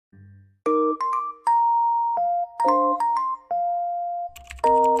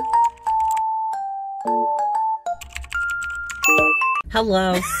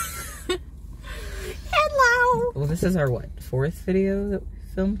Hello. Hello. Well, this is our, what, 4th video that we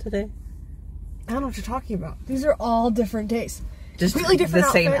filmed today? I don't know what you're talking about. These are all different days. Just completely different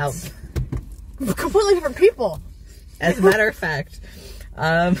the same outfits. outfit. Completely different people. As a matter of fact.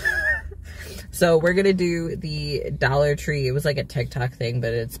 So we're going to do the Dollar Tree. It was like a TikTok thing,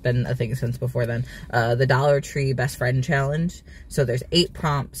 but it's been a thing since before then. The Dollar Tree Best Friend Challenge. So there's 8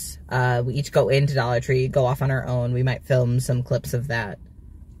 prompts. We each go into Dollar Tree, go off on our own. We might film some clips of that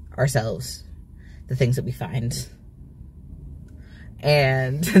ourselves. The things that we find.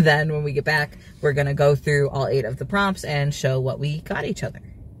 And then when we get back, we're going to go through all 8 of the prompts and show what we got each other.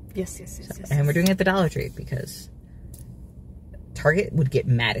 Yes. And we're doing it at the Dollar Tree because Target would get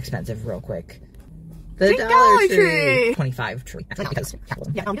mad expensive real quick. The Dollar Tree. 25 tree. Because,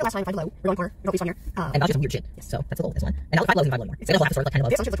 yeah, last time 5 below. We're going for no piece on here. and I'll do some weird shit. Yes. So that's a little this one. And I'll 5 below and 5 below more. It's like a kind of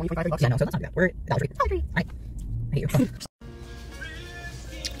This one's like 25 bucks. Yeah, no, so let's not do that. We're Dollar Tree. Dollar Tree. Right. I hate you.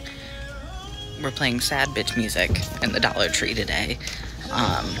 We're playing sad bitch music in the Dollar Tree today.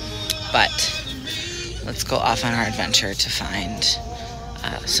 But let's go off on our adventure to find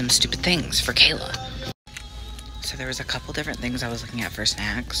some stupid things for Kayla. So there was a couple different things I was looking at for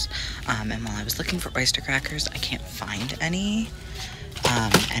snacks, and while I was looking for oyster crackers, I can't find any,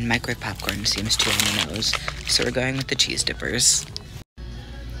 and microwave popcorn seems too on the nose, so we're going with the cheese dippers.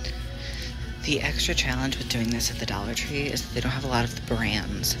 The extra challenge with doing this at the Dollar Tree is that they don't have a lot of the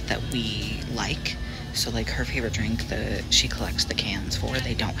brands that we like, so like her favorite drink that she collects the cans for,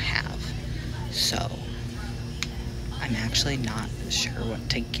 they don't have, so I'm actually not sure what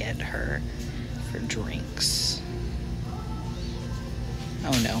to get her for drinks.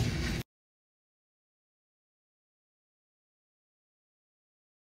 Oh no.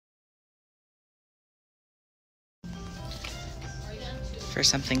 For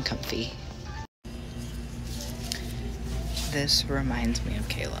something comfy. This reminds me of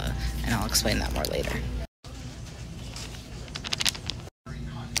Kayla, and I'll explain that more later.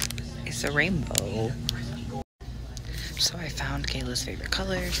 It's a rainbow. So I found Kayla's favorite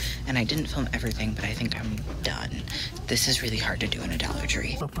color, and I didn't film everything, but I think I'm done. This is really hard to do in a Dollar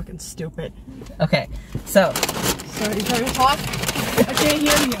Tree. So fucking stupid. Okay, so So you trying to talk? I can't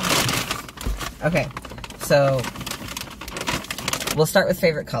hear you. okay, so we'll start with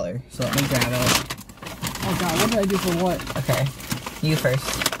favorite color. So let me grab it. Oh god, what did I do for what? Okay, you first.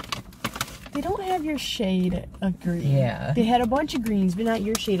 They don't have your shade of green. Yeah. They had a bunch of greens, but not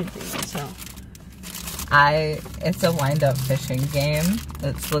your shade of green, so. It's a wind-up fishing game.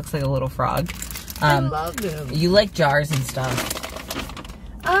 It looks like a little frog. I love them. You like jars and stuff.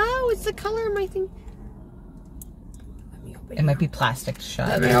 Oh, it's the color of my thing. Let me open It might be plastic shut.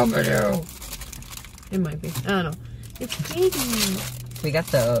 Let me open it. It might be. I don't know. It's baby. We got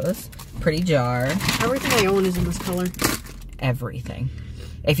those. Pretty jar. Everything I own is in this color. Everything.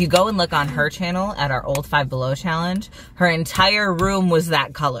 If you go and look on her channel at our old 5 Below challenge, her entire room was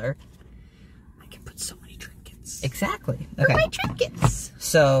that color. I can put so many trinkets. Exactly. For Okay. my trinkets.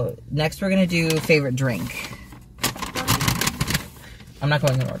 So next we're gonna do favorite drink. I'm not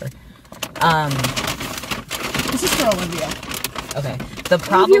going in order. This is for Olivia. Okay. The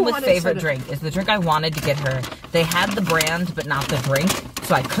problem with wanted favorite soda. drink is the drink I wanted to get her. They had the brand but not the drink,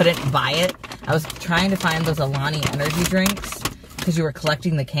 so I couldn't buy it. I was trying to find those Alani energy drinks because you were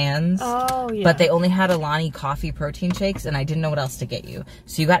collecting the cans. Oh, yeah. But they only had Alani coffee protein shakes, and I didn't know what else to get you.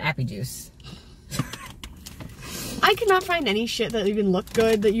 So you got Appy Juice. I could not find any shit that even looked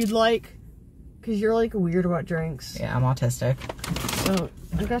good that you'd like. Because you're like weird about drinks. Yeah, I'm autistic. So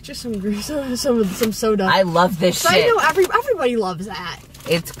I got you some soda. I love this so shit. I know everybody loves that.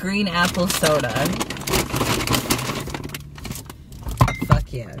 It's green apple soda.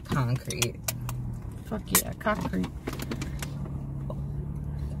 Fuck yeah, concrete. Fuck yeah, concrete.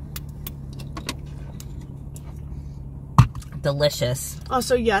 Delicious.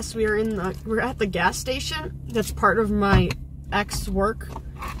 Also, yes, we're at the gas station. That's part of my ex work.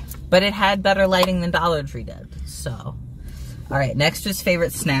 But it had better lighting than Dollar Tree did, so. Alright, next is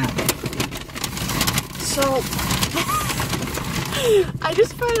favorite snack. So, I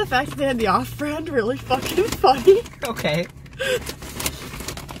just find the fact that they had the off-brand really fucking funny. Okay.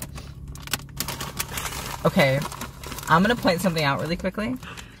 Okay, I'm gonna point something out really quickly.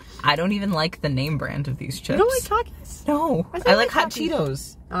 I don't even like the name brand of these chips. You don't like Takis? No, I like Hot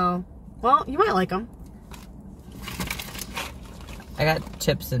Cheetos. Oh, well, you might like them. I got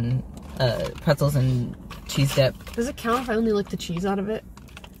chips and pretzels and cheese dip. Does it count if I only lick the cheese out of it?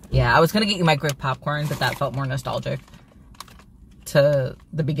 Yeah, I was gonna get you microwave popcorn, but that felt more nostalgic to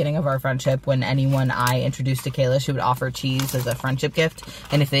the beginning of our friendship when anyone I introduced to Kayla, she would offer cheese as a friendship gift,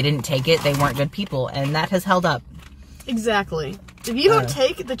 and if they didn't take it, they weren't good people, and that has held up. Exactly. If you don't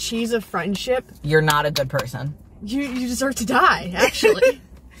take the cheese of friendship, you're not a good person. You deserve to die, actually.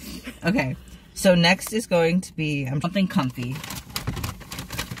 Okay, so next is going to be something comfy.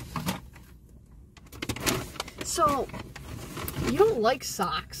 So, you don't like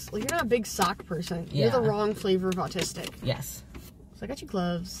socks. Like, you're not a big sock person. Yeah. You're the wrong flavor of autistic. Yes. So I got you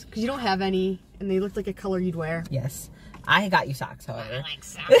gloves, because you don't have any, and they look like a color you'd wear. Yes. I got you socks, however. I like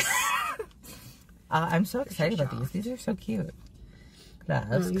socks. I'm so excited about these. These are so cute.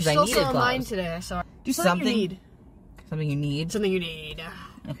 Gloves, You because I still needed saw mine gloves. today, so Do something you need. Something you need? Something you need.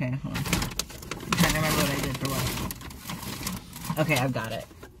 Okay, hold on. I'm trying to remember what I did for what. Okay, I've got it.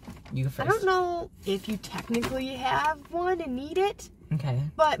 You go first. I don't know if you technically have one and need it, Okay.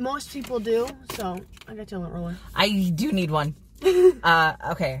 but most people do, so I got you a lint roller. I do need one.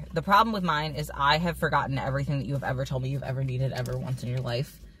 Okay, the problem with mine is I have forgotten everything that you have ever told me you've ever needed ever once in your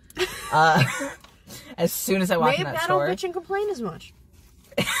life. As soon as I walk in that store. Maybe I don't bitch and complain as much.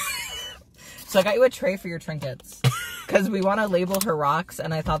 So I got you a tray for your trinkets. Because we want to label her rocks,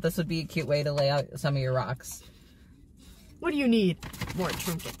 and I thought this would be a cute way to lay out some of your rocks. What do you need? More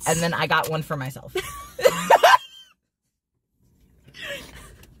trinkets. And then I got one for myself.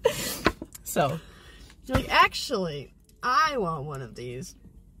 So. You're like, actually, I want one of these.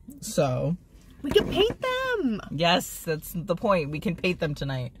 So. We can paint them. Yes, that's the point. We can paint them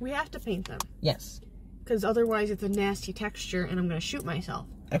tonight. We have to paint them. Yes. Because otherwise it's a nasty texture and I'm going to shoot myself.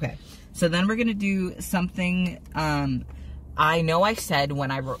 Okay. So then we're going to do something, I know I said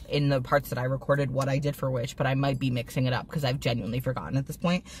when in the parts that I recorded what I did for which, but I might be mixing it up because I've genuinely forgotten at this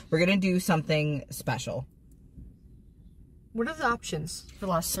point. We're going to do something special. What are the options for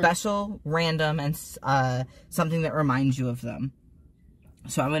last turn? Special, random, and something that reminds you of them.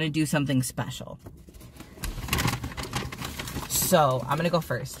 So I'm going to do something special. So I'm going to go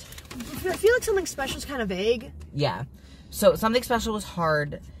first. I feel like something special is kind of vague. Yeah. So something special was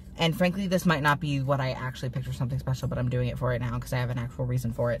hard. And frankly, this might not be what I actually picked for something special, but I'm doing it for right now because I have an actual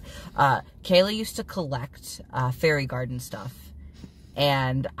reason for it. Kayla used to collect fairy garden stuff.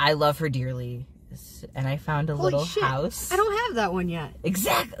 And I love her dearly. And I found a little house. I don't have that one yet.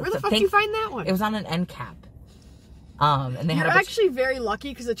 Exactly. Where the fuck did you find that one? It was on an end cap. And they You're had actually very lucky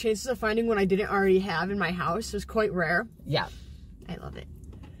because the chances of finding one I didn't already have in my house is quite rare. Yeah. I love it.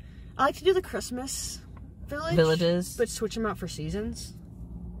 I like to do the Christmas villages, but switch them out for seasons.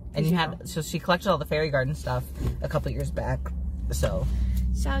 And so she collected all the fairy garden stuff a couple years back. So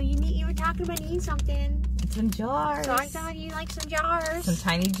you were talking about needing something. Some jars. So I thought you like some jars. Some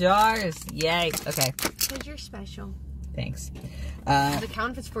tiny jars. Yay. Okay. Because you're special. Thanks. Does it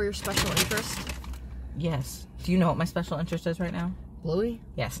count if it's for your special interest? Yes. Do you know what my special interest is right now? Bluey?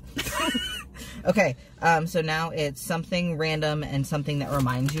 Yes. Okay. So now it's something random and something that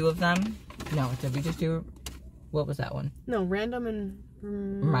reminds you of them. No, did we just do... What was that one? No, random and...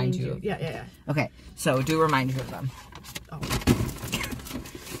 Remind you. Yeah. Okay. So do remind you of them. Oh.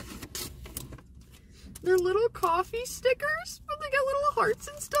 They're little coffee stickers, but they got little hearts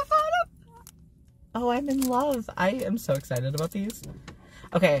and stuff on them. Oh, I'm in love. I am so excited about these.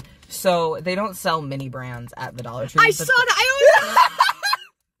 Okay, so they don't sell mini brands at the Dollar Tree. I saw that. I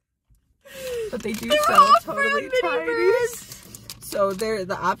always. But they do They're sell all totally mini tiny. brands. So there's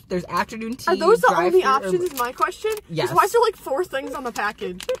afternoon tea. Are those the only drive-thru, options? Is my question. Yes. 'Cause why is there like 4 things on the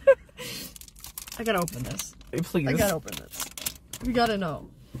package? I gotta open this. Please. I gotta open this. We gotta know.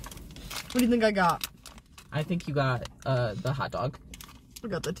 What do you think I got? I think you got the hot dog. I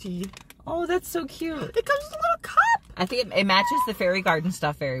got the tea. Oh, that's so cute. It comes with a little cup. I think it matches the fairy garden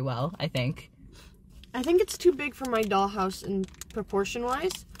stuff very well, I think. I think it's too big for my dollhouse in proportion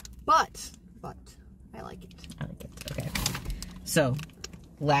wise, but I like it. I like it. Okay. So,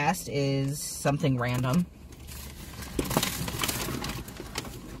 last is something random. Do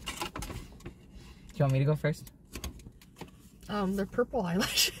you want me to go first? They're purple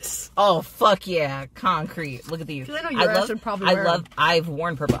eyelashes. Oh, fuck yeah. Concrete. Look at these. I know your ass would probably wear them. I've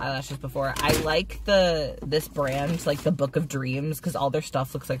worn purple eyelashes before. I like this brand, like the Book of Dreams, because all their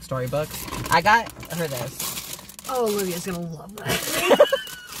stuff looks like storybooks. I got her this. Oh, Olivia's gonna love that.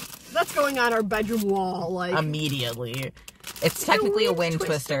 That's going on our bedroom wall, like... Immediately. It's technically a wind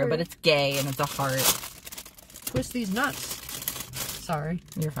twister, but it's gay and it's a heart. Twist these nuts. Sorry.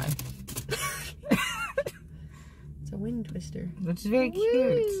 You're fine. It's a wind twister. Which is very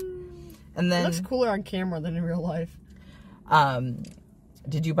cute. And then... It looks cooler on camera than in real life.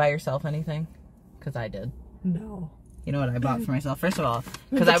 Did you buy yourself anything? Because I did. No. You know what I bought for myself? First of all,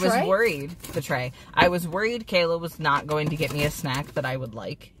 because I was worried... The tray. I was worried Kayla was not going to get me a snack that I would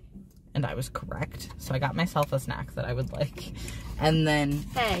like. And I was correct. So I got myself a snack that I would like. And then...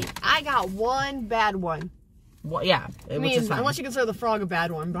 Hey, I got one bad one. Well, yeah, I which mean, is fine. unless you consider the frog a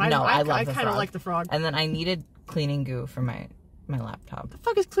bad one, but No, I love I the kind of frog. like the frog. And then I needed cleaning goo for my laptop. The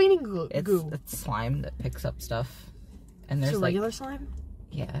fuck is cleaning goo? It's slime that picks up stuff. And there's It's a like, regular slime?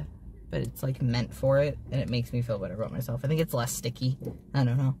 yeah, but it's like meant for it, and it makes me feel better about myself. I think it's less sticky. I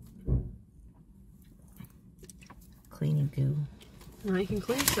don't know. Cleaning goo. No, you can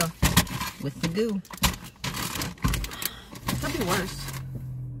clean stuff. With the goo. Could be worse.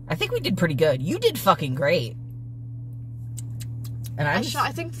 I think we did pretty good. You did fucking great. And I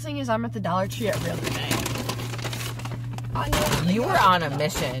think the thing is, I'm at the Dollar Tree every other day. You were on a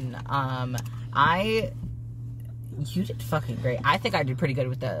mission. You did fucking great. I think I did pretty good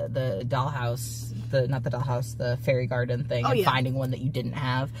with the dollhouse, the fairy garden thing, and finding one that you didn't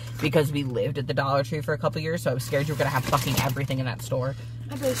have, because we lived at the Dollar Tree for a couple years, so I was scared you were gonna have fucking everything in that store.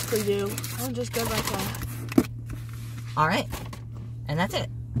 I basically do. I'm just good like that. All right, and that's it.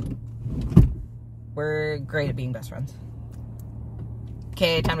 We're great at being best friends.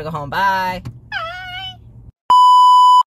 Okay, time to go home. Bye.